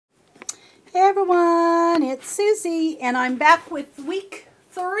Hey everyone, it's Susie, and I'm back with week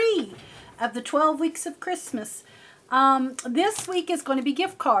 3 of the 12 weeks of Christmas. This week is going to be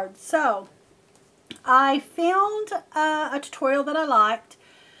gift cards. So, I found a tutorial that I liked.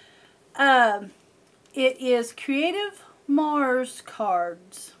 It is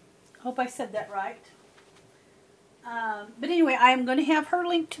CreativemarzCards. Hope I said that right. But anyway, I am going to have her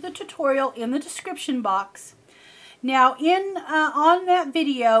link to the tutorial in the description box. Now, on that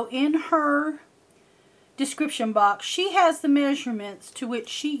video, in her description box, she has the measurements to which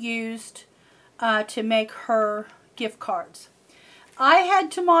she used to make her gift cards. I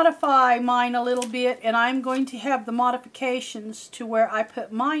had to modify mine a little bit, and I'm going to have the modifications to where I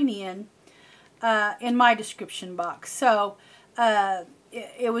put mine in my description box. So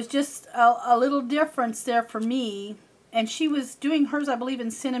it was just a little difference there for me, and she was doing hers, I believe, in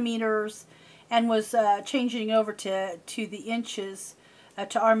centimeters, and was changing over to the inches,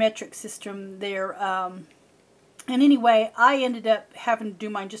 to our metric system there. And anyway, I ended up having to do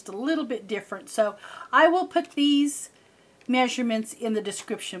mine just a little bit different. So I will put these measurements in the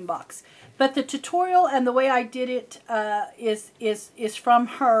description box. But the tutorial and the way I did it is from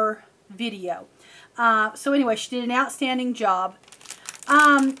her video. So anyway, she did an outstanding job.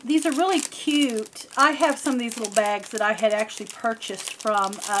 These are really cute. I have some of these little bags that I had actually purchased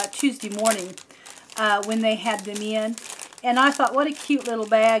from Tuesday morning when they had them in. And I thought, what a cute little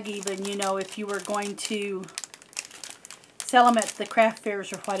bag, even, you know, if you were going to sell them at the craft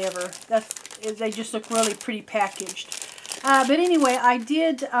fairs or whatever. They just look really pretty packaged. But anyway, I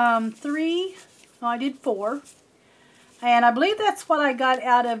did I did 4. And I believe that's what I got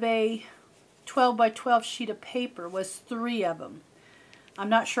out of a 12 by 12 sheet of paper, was 3 of them. I'm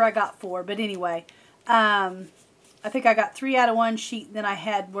not sure I got 4, but anyway, I think I got 3 out of one sheet. Then I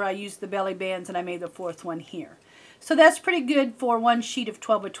had where I used the belly bands, and I made the 4th one here. So that's pretty good for one sheet of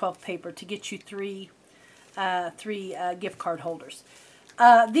 12 by 12 paper to get you three gift card holders.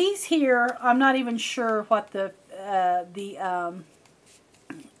 These here, I'm not even sure what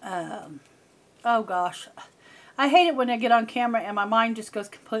oh gosh, I hate it when I get on camera and my mind just goes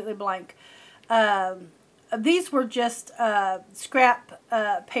completely blank. These were just scrap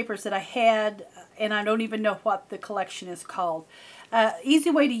papers that I had, and I don't even know what the collection is called. Easy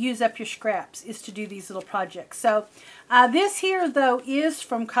way to use up your scraps is to do these little projects. So this here, though, is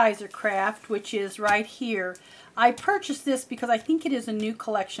from Kaiser Craft, which is right here. I purchased this because I think it is a new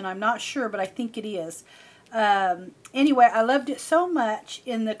collection. I'm not sure, but I think it is. Anyway, I loved it so much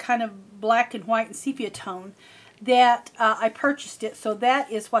in the kind of black and white and sepia tone that I purchased it. So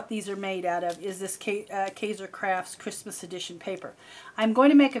that is what these are made out of, is this Kaiser Crafts Christmas edition paper. I'm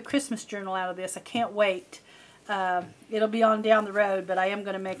going to make a Christmas journal out of this. I can't wait. It'll be on down the road, but I am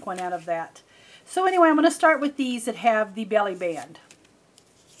going to make one out of that. So anyway, I'm going to start with these that have the belly band.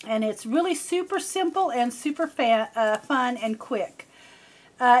 And it's really super simple and super fun and quick.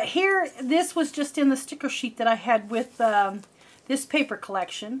 Here, this was just in the sticker sheet that I had with this paper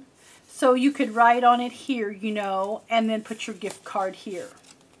collection. So you could write on it here, you know, and then put your gift card here.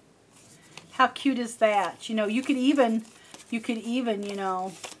 How cute is that? You know, you could even, you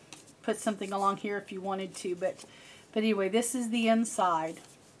know, put something along here if you wanted to. But anyway, this is the inside.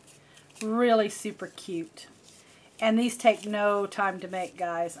 Really super cute. And these take no time to make,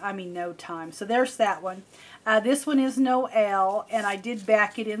 guys. I mean, no time. So there's that one. This one is no L, and I did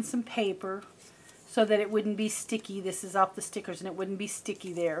back it in some paper so that it wouldn't be sticky. This is off the stickers, and it wouldn't be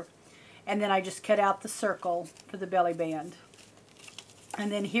sticky there. And then I just cut out the circle for the belly band.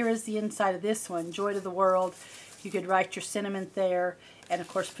 And then here is the inside of this one, Joy to the World. You could write your sentiment there, and of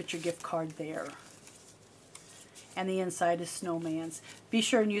course put your gift card there. And the inside is snowman's. Be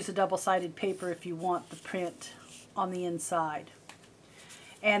sure and use a double-sided paper if you want the print on the inside.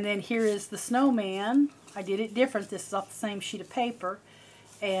 And then here is the snowman. I did it different. This is off the same sheet of paper.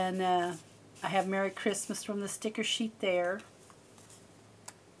 And I have Merry Christmas from the sticker sheet there.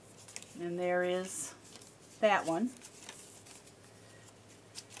 And there is that one.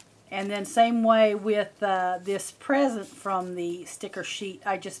 And then same way with this present from the sticker sheet.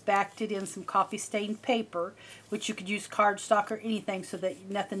 I just backed it in some coffee stained paper, which you could use cardstock or anything so that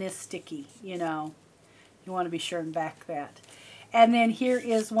nothing is sticky, you know. You want to be sure and back that. And then here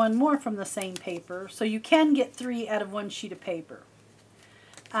is one more from the same paper. So you can get 3 out of one sheet of paper.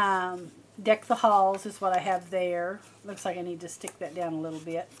 Deck the Halls is what I have there. Looks like I need to stick that down a little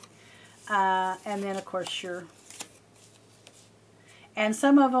bit. And then, of course, and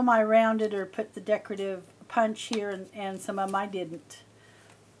some of them I rounded or put the decorative punch here, and some of them I didn't.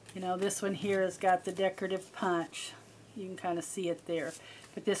 You know, this one here has got the decorative punch. You can kind of see it there.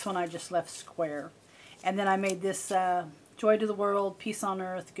 But this one I just left square. And then I made this Joy to the world, peace on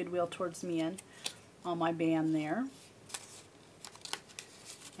earth, goodwill towards men on my band there.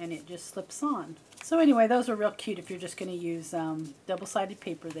 And it just slips on. So anyway, those are real cute if you're just going to use double-sided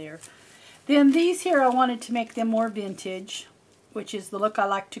paper there. Then these here, I wanted to make them more vintage, which is the look I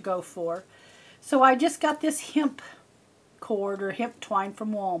like to go for. So I just got this hemp cord or hemp twine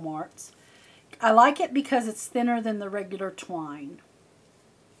from Walmart's. I like it because it's thinner than the regular twine.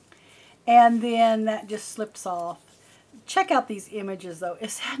 And then that just slips off. Check out these images though.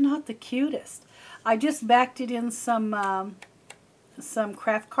 Is that not the cutest? I just backed it in some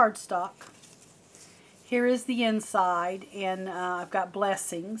craft cardstock. Here is the inside, and I've got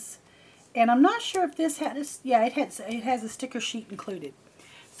blessings. And I'm not sure if this had a, yeah, it has a sticker sheet included.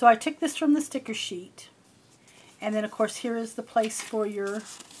 So I took this from the sticker sheet, and then of course here is the place for your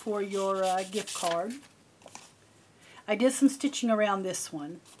gift card. I did some stitching around this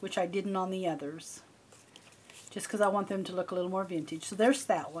one, which I didn't on the others, just because I want them to look a little more vintage. So there's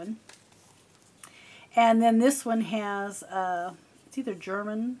that one. And then this one has, it's either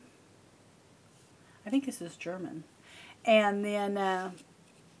German, I think this is German. And then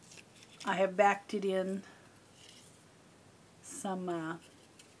I have backed it in some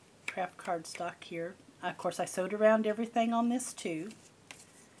craft cardstock here. Of course, I sewed around everything on this too.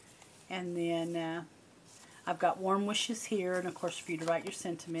 And then I've got warm wishes here, and of course for you to write your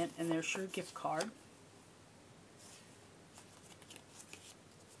sentiment, and there's your gift card.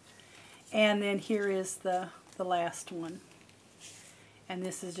 And then here is the last one. And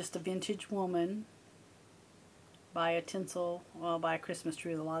this is just a vintage woman by a tinsel, well, by a Christmas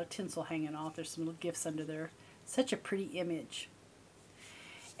tree with a lot of tinsel hanging off. There's some little gifts under there. Such a pretty image.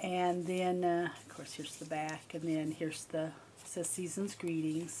 And then, of course, here's the back, and then here's it says Season's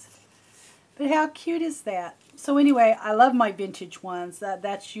Greetings. But how cute is that? So anyway, I love my vintage ones.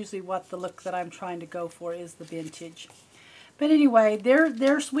 That's usually what the look that I'm trying to go for is, the vintage. But anyway,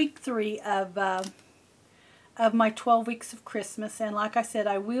 there's week 3 of my 12 weeks of Christmas. And like I said,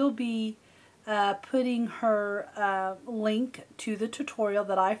 I will be putting her link to the tutorial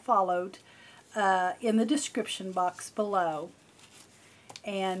that I followed in the description box below.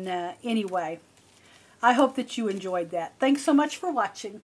 And anyway, I hope that you enjoyed that. Thanks so much for watching.